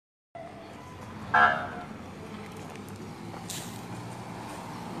Muy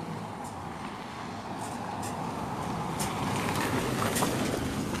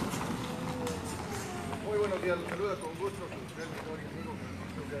buenos días, los saluda con gusto su servidor y amigo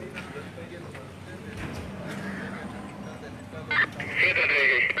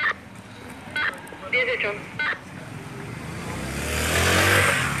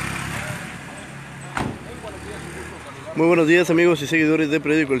Muy buenos días amigos y seguidores de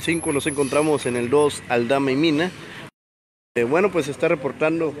Periódico El 5, nos encontramos en el 2 Aldama y Mina. Bueno, pues se está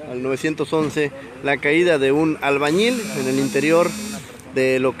reportando al 911 la caída de un albañil en el interior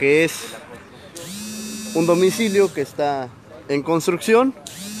de lo que es un domicilio que está en construcción.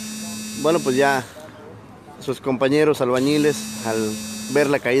 Bueno, pues ya sus compañeros albañiles, al ver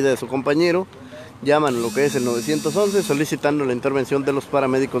la caída de su compañero, llaman a lo que es el 911 solicitando la intervención de los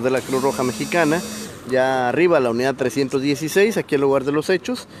paramédicos de la Cruz Roja Mexicana. Ya arriba la unidad 316 aquí al lugar de los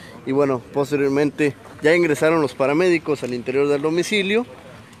hechos, y bueno, posteriormente ya ingresaron los paramédicos al interior del domicilio.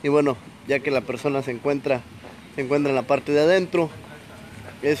 Y bueno, ya que la persona se encuentra en la parte de adentro,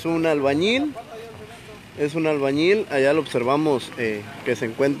 es un albañil, allá lo observamos que se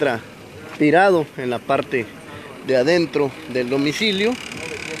encuentra tirado en la parte de adentro del domicilio.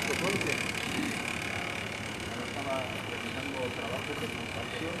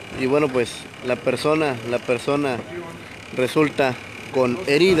 Y bueno, pues la persona resulta con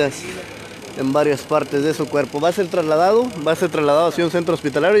heridas en varias partes de su cuerpo. Va a ser trasladado hacia un centro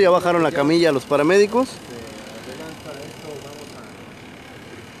hospitalario. Ya bajaron la camilla a los paramédicos.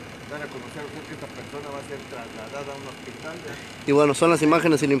 Y bueno, son las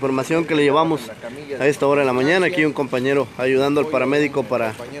imágenes y la información que le llevamos a esta hora de la mañana. Aquí un compañero ayudando al paramédico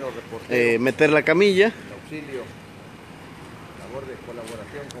para meter la camilla. de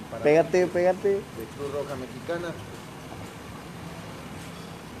colaboración con Pégate. de Cruz Roja Mexicana.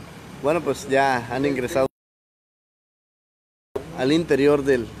 Bueno, pues ya han ingresado al interior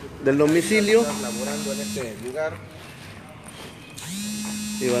del domicilio. Laborando en este lugar.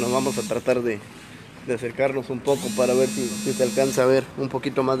 Y bueno, vamos a tratar de acercarnos un poco para ver si se alcanza a ver un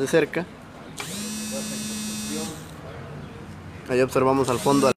poquito más de cerca. Ahí observamos al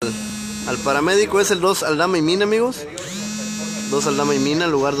fondo al paramédico. Es el 2 Aldama y Mina, amigos. 2 Aldama y Mina,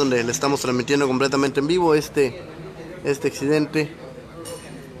 el lugar donde le estamos transmitiendo completamente en vivo este accidente.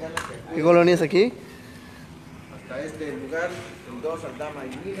 ¿Qué colonia es aquí? Hasta este lugar, el 2 Aldama y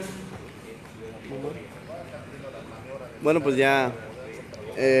Mina. Bueno, pues ya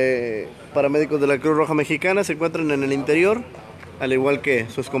paramédicos de la Cruz Roja Mexicana se encuentran en el interior, al igual que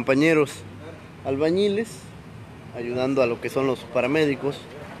sus compañeros albañiles, ayudando a lo que son los paramédicos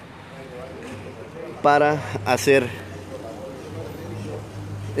para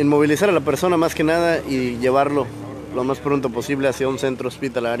inmovilizar a la persona más que nada y llevarlo lo más pronto posible hacia un centro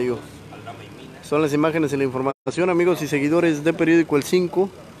hospitalario. Son las imágenes y la información, amigos y seguidores de Periódico El 5,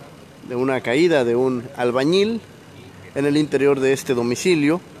 de una caída de un albañil en el interior de este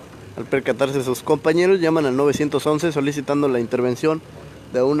domicilio. Al percatarse sus compañeros, llaman al 911 solicitando la intervención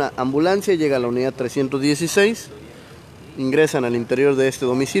de una ambulancia. Llega a la unidad 316, ingresan al interior de este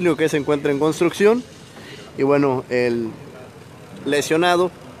domicilio que se encuentra en construcción. Y bueno, el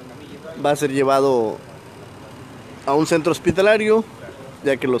lesionado va a ser llevado a un centro hospitalario,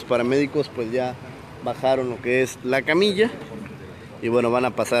 ya que los paramédicos pues ya bajaron lo que es la camilla. Y bueno, van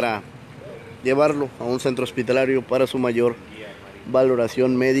a pasar a llevarlo a un centro hospitalario para su mayor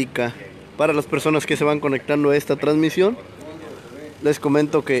valoración médica. Para las personas que se van conectando a esta transmisión, les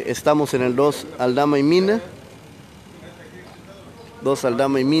comento que estamos en el 2 Aldama y Mina. 2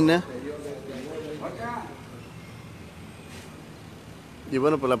 Aldama y Mina. Y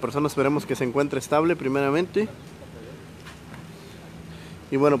bueno, pues la persona esperemos que se encuentre estable primeramente.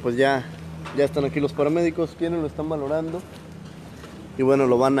 Y bueno, pues ya están aquí los paramédicos, quienes lo están valorando. Y bueno,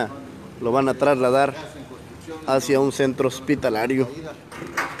 lo van a trasladar hacia un centro hospitalario.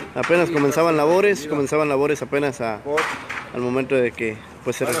 Apenas comenzaban labores apenas al momento de que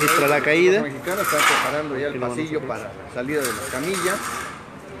pues se registra la caída. Mexicana está preparando ya el pasillo para la salida de la camilla.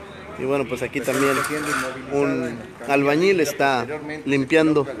 Y bueno, pues aquí también un albañil está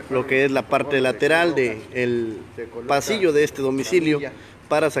limpiando lo que es la parte lateral del pasillo de este domicilio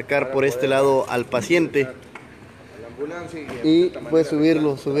para sacar por este lado al paciente y pues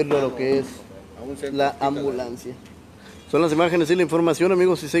subirlo a lo que es la ambulancia. Son las imágenes y la información,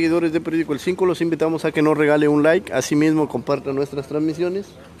 amigos y seguidores de Periódico El 5. Los invitamos a que nos regale un like, asimismo compartan nuestras transmisiones.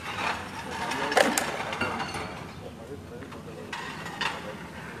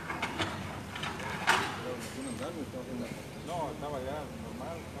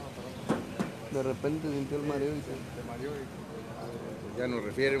 De repente sintió el mareo y se mareó. Ya nos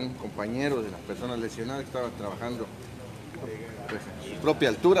refiere un compañero de la persona lesionada que estaba trabajando pues, a su propia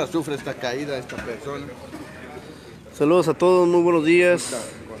altura, sufre esta caída esta persona. Saludos a todos, muy buenos días.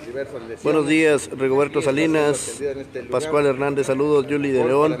 Con diversas lesiones. Buenos días, Rigoberto Salinas, Pascual Hernández, saludos, Yuli de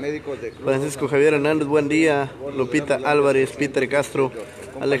León, Francisco Javier Hernández, buen día, Lupita Álvarez, Peter Castro,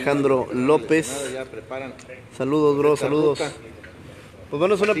 Alejandro López, saludos bro, saludos. Pues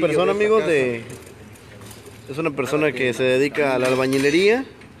bueno, es una persona, amigos, es una persona que se dedica a la albañilería.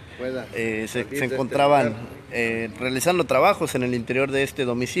 Se encontraban realizando trabajos en el interior de este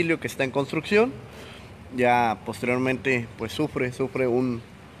domicilio que está en construcción. Ya posteriormente pues sufre un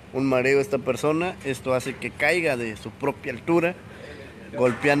mareo esta persona. Esto hace que caiga de su propia altura,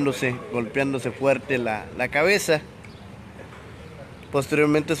 golpeándose fuerte la cabeza.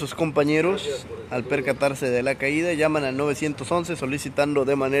 Posteriormente sus compañeros, al percatarse de la caída, llaman al 911 solicitando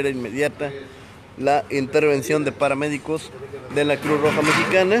de manera inmediata la intervención de paramédicos de la Cruz Roja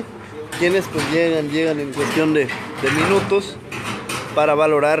Mexicana, quienes pues llegan en cuestión de minutos para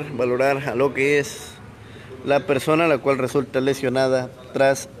valorar a lo que es la persona, la cual resulta lesionada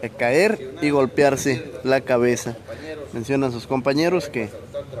tras caer y golpearse la cabeza. Mencionan sus compañeros que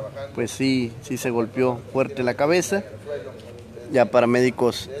pues sí se golpeó fuerte la cabeza. Ya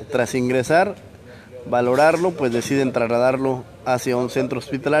paramédicos, tras ingresar, valorarlo, pues deciden trasladarlo hacia un centro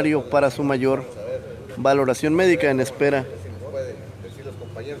hospitalario para su mayor valoración médica, en espera. ¿Pueden decir los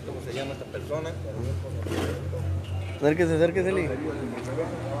compañeros cómo se llama esta persona? Acérquese, Lee.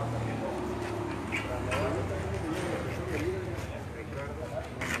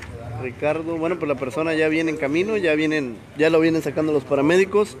 Ricardo, bueno, pues la persona ya viene en camino, ya lo vienen sacando los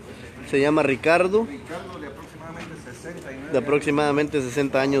paramédicos. Se llama Ricardo, de aproximadamente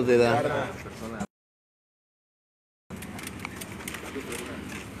 60 años de edad.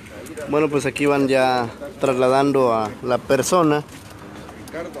 Bueno, pues aquí van ya trasladando a la persona,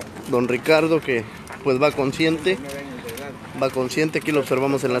 don Ricardo, que pues va consciente, aquí lo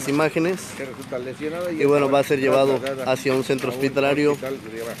observamos en las imágenes, y bueno, va a ser llevado hacia un centro hospitalario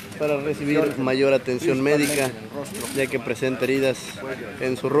para recibir mayor atención médica, ya que presenta heridas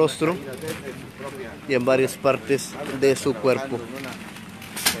en su rostro y en varias partes de su cuerpo.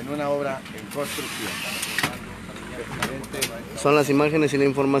 En una obra en construcción. Son las imágenes y la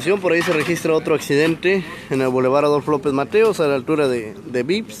información. Por ahí se registra otro accidente en el Boulevard Adolfo López Mateos, a la altura de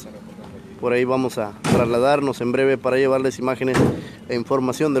Vips. Por ahí vamos a trasladarnos en breve para llevarles imágenes e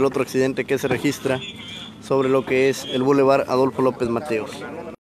información del otro accidente que se registra sobre lo que es el Boulevard Adolfo López Mateos.